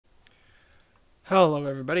Hello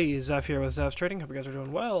everybody, Zeff here with ZeffsTrading. Hope you guys are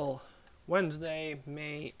doing well. Wednesday,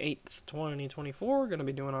 May 8th, 2024. Going to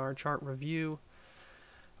be doing our chart review.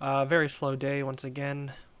 Very slow day once again.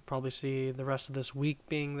 We'll probably see the rest of this week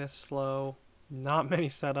being this slow. Not many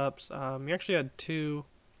setups. We actually had two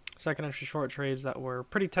second entry short trades that were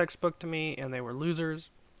pretty textbook to me, and they were losers.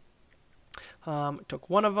 Took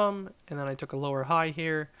one of them, and then I took a lower high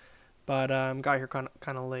here, but got here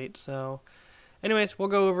kind of late, so... Anyways, we'll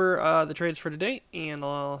go over the trades for today, and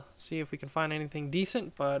I'll see if we can find anything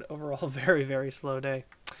decent, but overall, very, very slow day.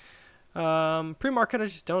 Pre-market, I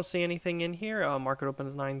just don't see anything in here. Market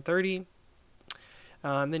opens 9:30.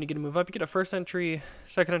 Then you get to move up. You get a first entry,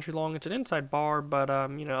 second entry long. It's an inside bar, but,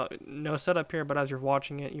 no setup here, but as you're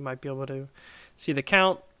watching it, you might be able to see the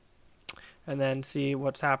count and then see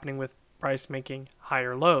what's happening with price making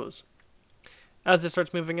higher lows. As it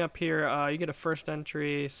starts moving up here, you get a first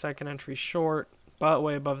entry, second entry short, but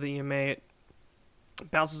way above the EMA. It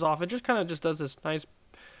bounces off. It just kind of does this nice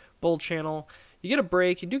bull channel. You get a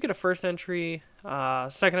break. You do get a first entry,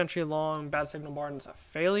 second entry long, bad signal bar, and it's a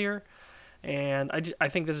failure. And I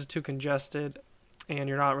think this is too congested, and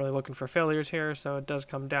you're not really looking for failures here. So it does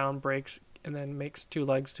come down, breaks, and then makes two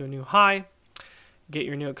legs to a new high. Get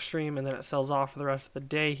your new extreme, and then it sells off for the rest of the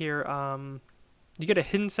day here. You get a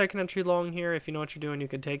hidden second entry long here. If you know what you're doing, you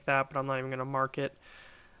could take that, but I'm not even going to mark it.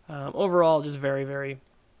 Overall, just very, very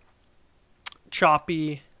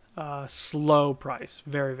choppy, slow price.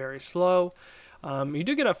 Very, very slow. You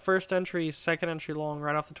do get a first entry, second entry long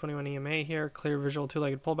right off the 21 EMA here. Clear visual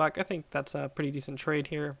two-legged pullback. I think that's a pretty decent trade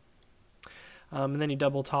here. And then you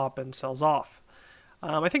double top and sells off.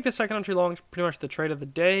 I think the second entry long is pretty much the trade of the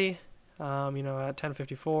day, at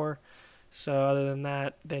 10:54. So other than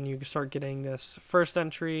that, then you start getting this first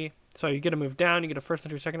entry. So you get to move down. You get a first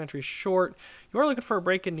entry, second entry short. You are looking for a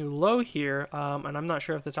break in new low here. And I'm not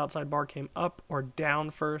sure if this outside bar came up or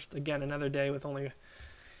down first. Again, another day with only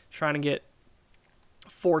trying to get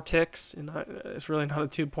 4 ticks. And it's really not a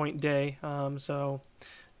 2-point day. So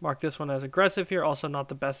mark this one as aggressive here. Also not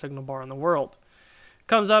the best signal bar in the world.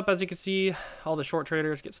 Comes up, as you can see, all the short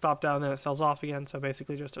traders get stopped out and then it sells off again. So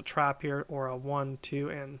basically just a trap here, or a 1, 2,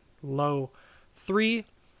 and low 3.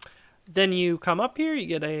 Then you come up here, you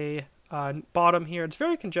get a bottom here. It's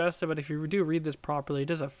very congested, but if you do read this properly, it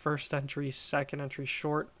is a first entry, second entry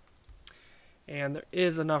short, and there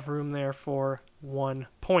is enough room there for 1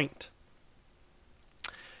 point.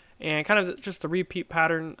 And kind of just a repeat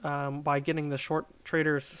pattern by getting the short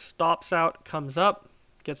traders stops out, comes up,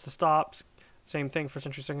 gets the stops. Same thing, first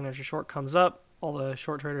entry, second entry short comes up. All the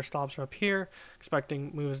short trader stops are up here,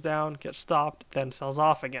 expecting moves down, gets stopped, then sells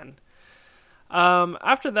off again.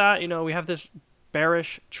 After that, we have this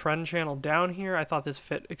bearish trend channel down here. I thought this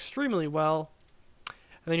fit extremely well. And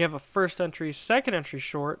then you have a first entry, second entry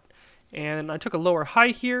short. And I took a lower high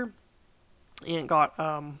here and got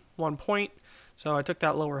 1 point. So I took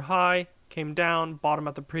that lower high, came down, bottom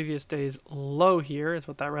at the previous day's low here is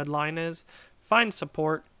what that red line is. Finds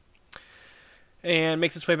support and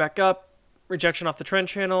makes its way back up. Rejection off the trend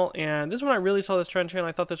channel, and this is when I really saw this trend channel.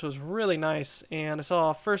 I thought this was really nice, and I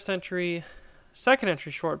saw first entry, second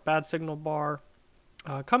entry short, bad signal bar,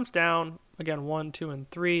 comes down again, 1, 2, and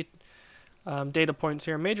 3 data points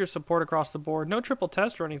here. Major support across the board. No triple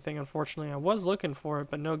test or anything, unfortunately. I was looking for it,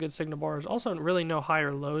 but no good signal bars. Also, really no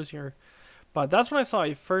higher lows here. But that's when I saw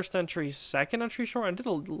a first entry, second entry short. I did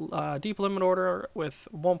a deep limit order with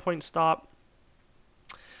 1 point stop.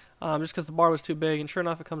 Just because the bar was too big, and sure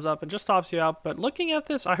enough, it comes up and just stops you out. But looking at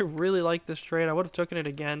this, I really like this trade. I would have taken it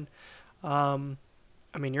again.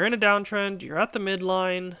 You're in a downtrend. You're at the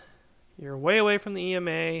midline. You're way away from the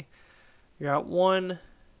EMA. You're at one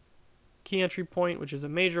key entry point, which is a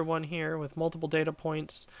major one here with multiple data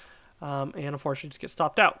points. And unfortunately, just get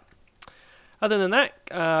stopped out. Other than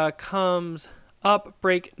that, comes up,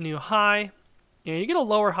 break new high. And you get a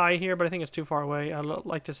lower high here, but I think it's too far away. I'd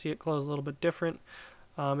like to see it close a little bit different.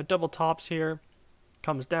 It double tops here,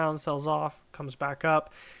 comes down, sells off, comes back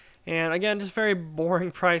up. And again, just very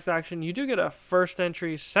boring price action. You do get a first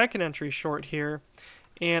entry, second entry short here.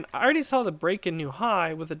 And I already saw the break in new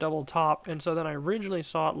high with a double top. And so then I originally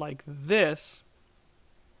saw it like this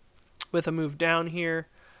with a move down here.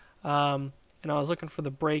 And I was looking for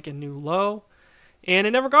the break in new low. And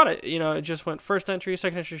it never got it. It just went first entry,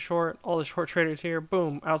 second entry short, all the short traders here,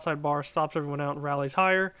 boom, outside bar, stops everyone out and rallies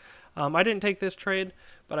higher. I didn't take this trade,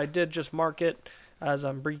 but I did just mark it as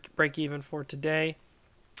break even for today.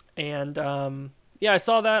 And yeah, I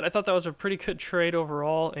saw that. I thought that was a pretty good trade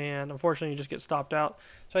overall, and unfortunately you just get stopped out.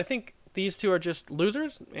 So I think these two are just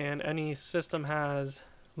losers, and any system has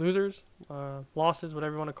losers, losses,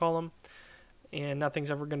 whatever you want to call them. and nothing's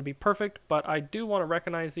ever going to be perfect, but I do want to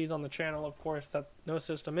recognize these on the channel, of course, that no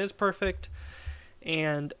system is perfect,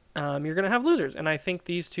 and you're going to have losers, and I think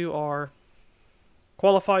these two are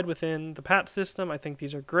qualified within the PATS system. I think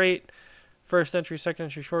these are great. First entry, second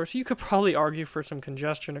entry short. So you could probably argue for some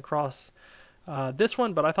congestion across this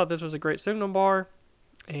one, but I thought this was a great signal bar,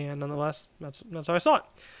 and nonetheless, that's how I saw it.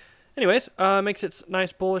 Anyways, makes it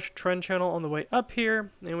nice bullish trend channel on the way up here,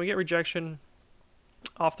 and we get rejection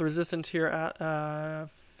off the resistance here at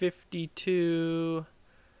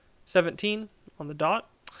 52.17 on the dot.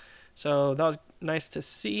 So that was nice to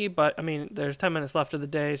see, but I mean, there's 10 minutes left of the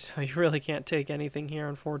day, so you really can't take anything here,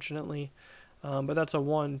 unfortunately. But that's a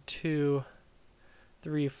 1, 2,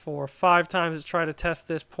 3, 4, 5 times it's try to test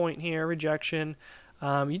this point here, rejection.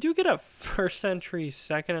 You do get a first entry,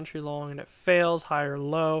 second entry long, and it fails, higher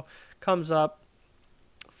low, comes up,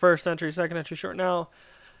 first entry, second entry short. Now,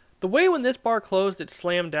 the way when this bar closed, it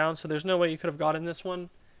slammed down, so there's no way you could have gotten this one,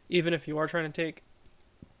 even if you are trying to take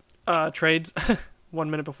trades 1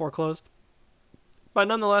 minute before close. But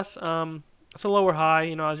nonetheless, it's a lower high,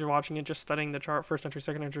 you know, as you're watching it, just studying the chart, first entry,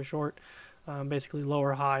 second entry short, basically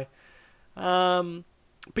lower high.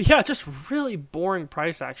 But yeah, just really boring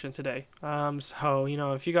price action today. So, you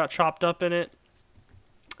know, if you got chopped up in it,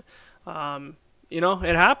 you know,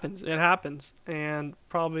 it happens. And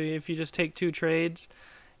probably if you just take 2 trades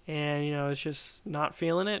and, you know, it's just not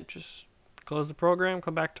feeling it, just close the program,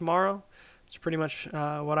 come back tomorrow. It's pretty much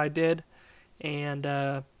what I did.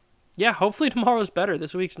 And yeah, hopefully tomorrow's better.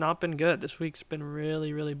 This week's not been good. This week's been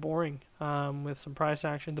really, really boring with some price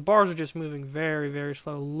action. The bars are just moving very, very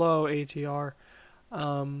slow, low ATR.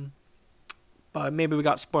 But maybe we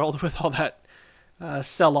got spoiled with all that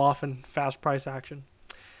sell-off and fast price action.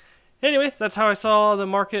 Anyways, that's how I saw the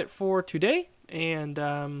market for today. And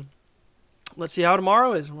let's see how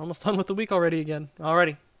tomorrow is. We're almost done with the week already again.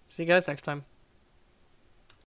 Alrighty. See you guys next time.